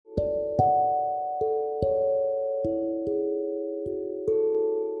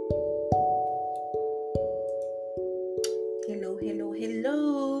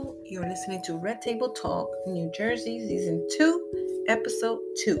listening to Red Table Talk, New Jersey, Season 2, Episode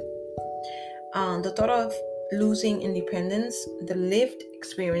 2. The thought of losing independence, the lived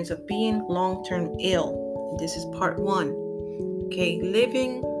experience of being long-term ill. This is part 1. Okay,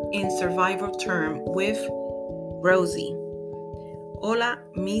 living in survival term with Rosie. Hola,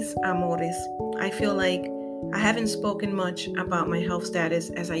 mis amores. I feel like I haven't spoken much about my health status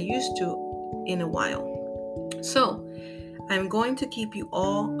as I used to in a while. So, I'm going to keep you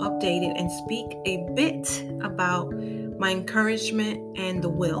all updated and speak a bit about my encouragement and the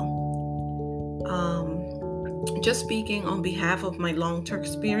will. Just speaking on behalf of my long-term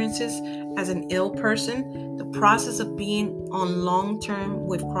experiences as an ill person, the process of being on long-term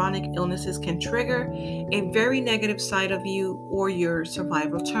with chronic illnesses can trigger a very negative side of you or your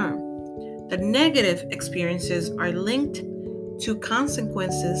survival term. The negative experiences are linked to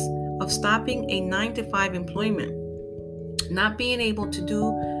consequences of stopping a 9-to-5 employment, not being able to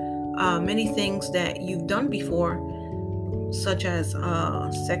do many things that you've done before, such as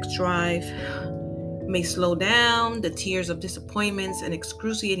sex drive, may slow down, the tears of disappointments and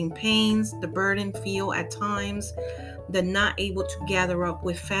excruciating pains, the burden feel at times, the not able to gather up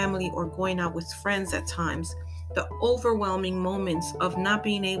with family or going out with friends at times, the overwhelming moments of not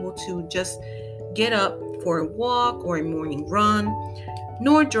being able to just get up for a walk or a morning run,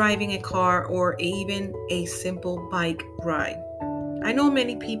 nor driving a car or even a simple bike ride. I know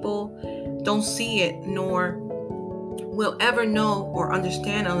many people don't see it nor will ever know or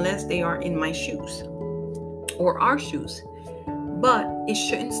understand unless they are in my shoes or our shoes. But it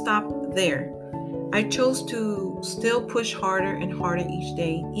shouldn't stop there. I chose to still push harder and harder each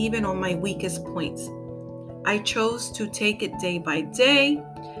day, even on my weakest points. I chose to take it day by day.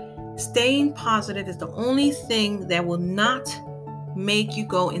 Staying positive is the only thing that will not make you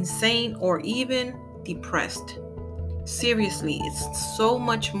go insane or even depressed. Seriously, it's so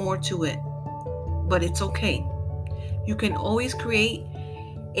much more to it, but it's okay. You can always create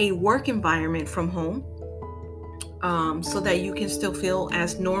a work environment from home so that you can still feel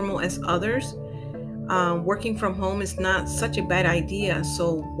as normal as others. Working from home is not such a bad idea,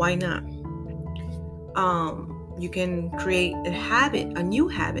 so why not? You can create a habit, a new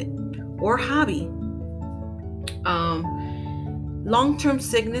habit or hobby. Long-term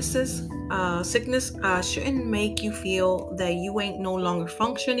sickness shouldn't make you feel that you ain't no longer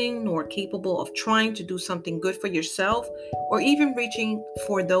functioning nor capable of trying to do something good for yourself or even reaching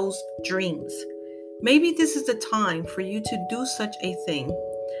for those dreams. Maybe this is the time for you to do such a thing.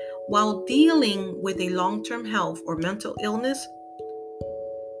 While dealing with a long-term health or mental illness,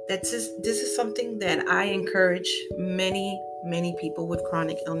 this is something that I encourage many people with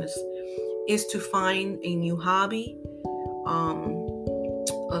chronic illness, is to find a new hobby,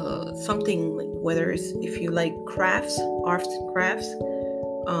 something like, whether it's if you like crafts, arts and crafts,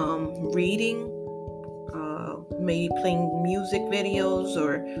 reading, maybe playing music videos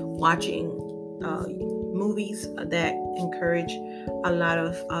or watching movies that encourage a lot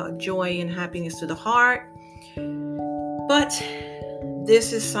of joy and happiness to the heart. But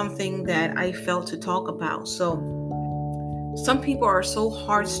this is something that I felt to talk about. So some people are so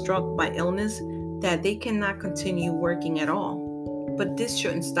hard struck by illness that they cannot continue working at all. But this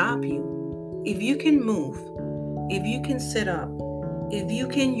shouldn't stop you. If you can move, if you can sit up, if you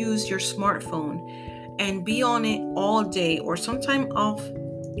can use your smartphone and be on it all day or sometime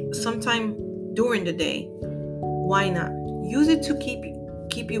during the day, why not? Use it to keep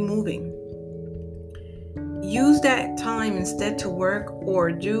you moving. Use that time instead to work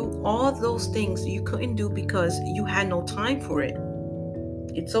or do all those things you couldn't do because you had no time for it.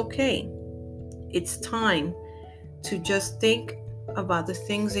 It's okay. It's time to just think about the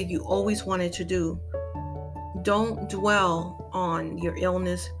things that you always wanted to do. Don't dwell on your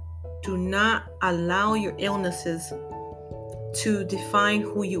illness. Do not allow your illnesses to define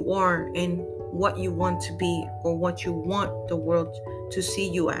who you are and what you want to be or what you want the world to see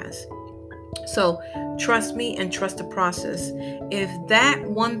you as. So trust me and trust the process. If that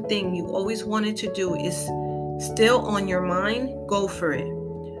one thing you always wanted to do is still on your mind, go for it.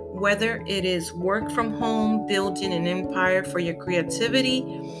 Whether it is work from home, building an empire for your creativity,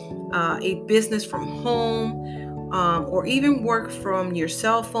 a business from home, or even work from your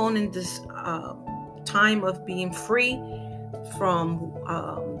cell phone in this time of being free from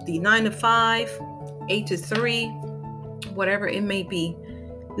the 9-to-5, 8-to-3, whatever it may be.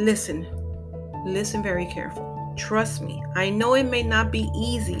 Listen very careful. Trust me. I know it may not be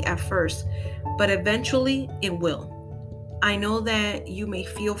easy at first, but eventually it will. I know that you may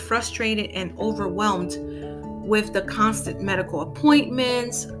feel frustrated and overwhelmed with the constant medical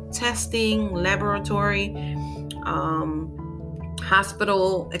appointments, testing, laboratory,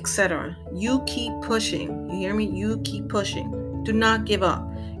 hospital, etc. You keep pushing. You hear me? You keep pushing. Do not give up.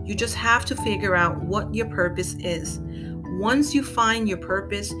 You just have to figure out what your purpose is. Once you find your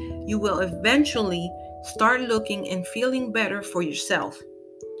purpose, you will eventually start looking and feeling better for yourself.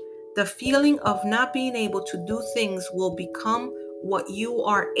 The feeling of not being able to do things will become what you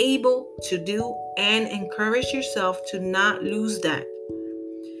are able to do, and encourage yourself to not lose that.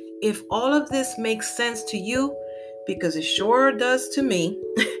 If all of this makes sense to you, because it sure does to me,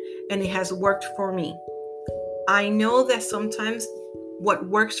 and it has worked for me. I know that sometimes what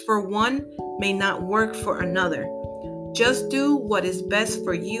works for one may not work for another. Just do what is best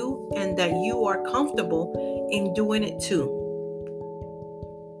for you and that you are comfortable in doing it too.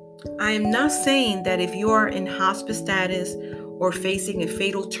 I am not saying that if you are in hospice status or facing a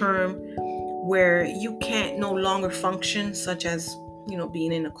fatal term where you can't no longer function, such as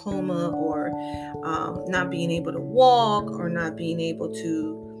being in a coma, or not being able to walk, or not being able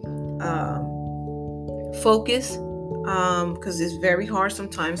to focus, because it's very hard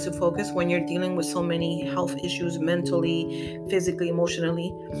sometimes to focus when you're dealing with so many health issues, mentally, physically,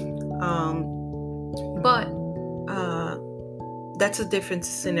 emotionally. But that's a different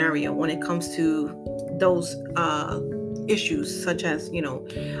scenario when it comes to those issues, such as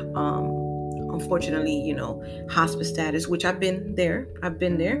unfortunately, hospice status, which I've been there.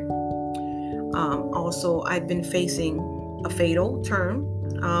 Also, I've been facing a fatal term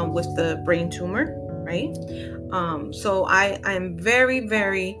with the brain tumor, right? So I am very,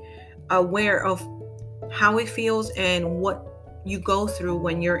 very aware of how it feels and what you go through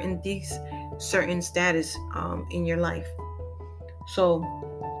when you're in these certain status in your life. So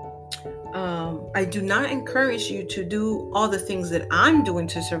I do not encourage you to do all the things that I'm doing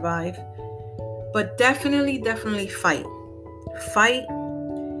to survive, but definitely fight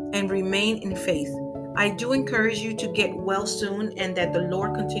and remain in faith. I do encourage you to get well soon, and that the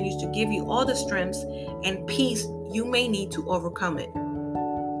Lord continues to give you all the strengths and peace you may need to overcome it.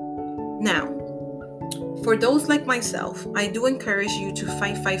 Now, for those like myself, I do encourage you to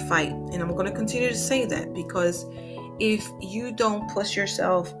fight. And I'm going to continue to say that, because if you don't push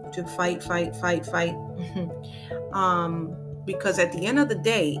yourself to fight, because at the end of the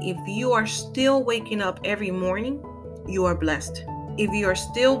day, if you are still waking up every morning, you are blessed. If you are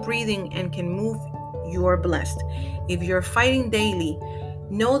still breathing and can move, you are blessed. If you're fighting daily,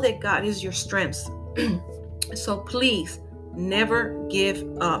 know that God is your strength. So please never give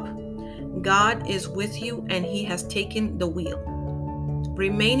up. God is with you, and He has taken the wheel.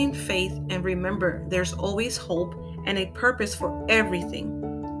 Remain in faith, and remember, there's always hope and a purpose for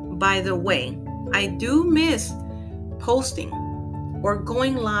everything. By the way, I do miss posting or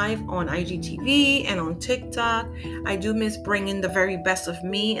going live on IGTV and on TikTok. I do miss bringing the very best of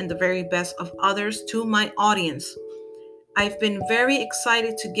me and the very best of others to my audience. I've been very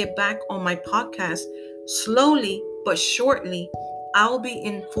excited to get back on my podcast. Slowly but shortly, I'll be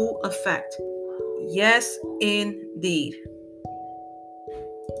in full effect. Yes, indeed.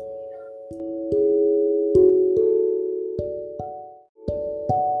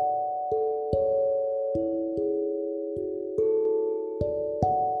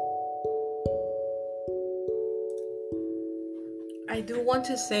 I do want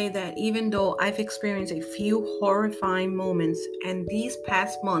to say that even though I've experienced a few horrifying moments, and these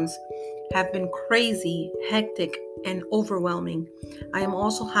past months have been crazy, hectic, and overwhelming, I am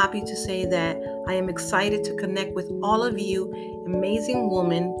also happy to say that I am excited to connect with all of you amazing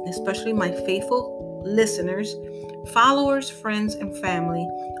women, especially my faithful listeners, followers, friends, and family.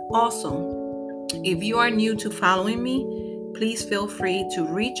 Also, if you are new to following me, please feel free to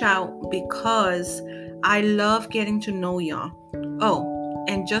reach out, because I love getting to know y'all. Oh,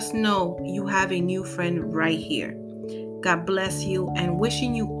 and just know you have a new friend right here. God bless you, and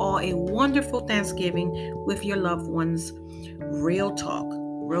wishing you all a wonderful Thanksgiving with your loved ones. Real talk,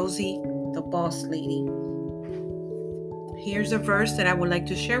 Rosie, the boss lady. Here's a verse that I would like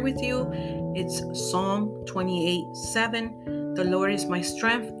to share with you. It's Psalm 28:7. The Lord is my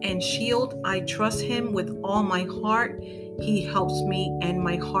strength and shield. I trust Him with all my heart. He helps me, and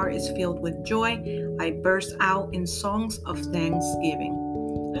my heart is filled with joy. I burst out in songs of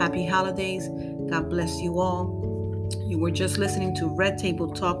thanksgiving. Happy holidays. God bless you all. You were just listening to Red Table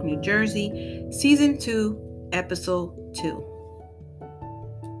Talk New Jersey, Season 2, Episode 2.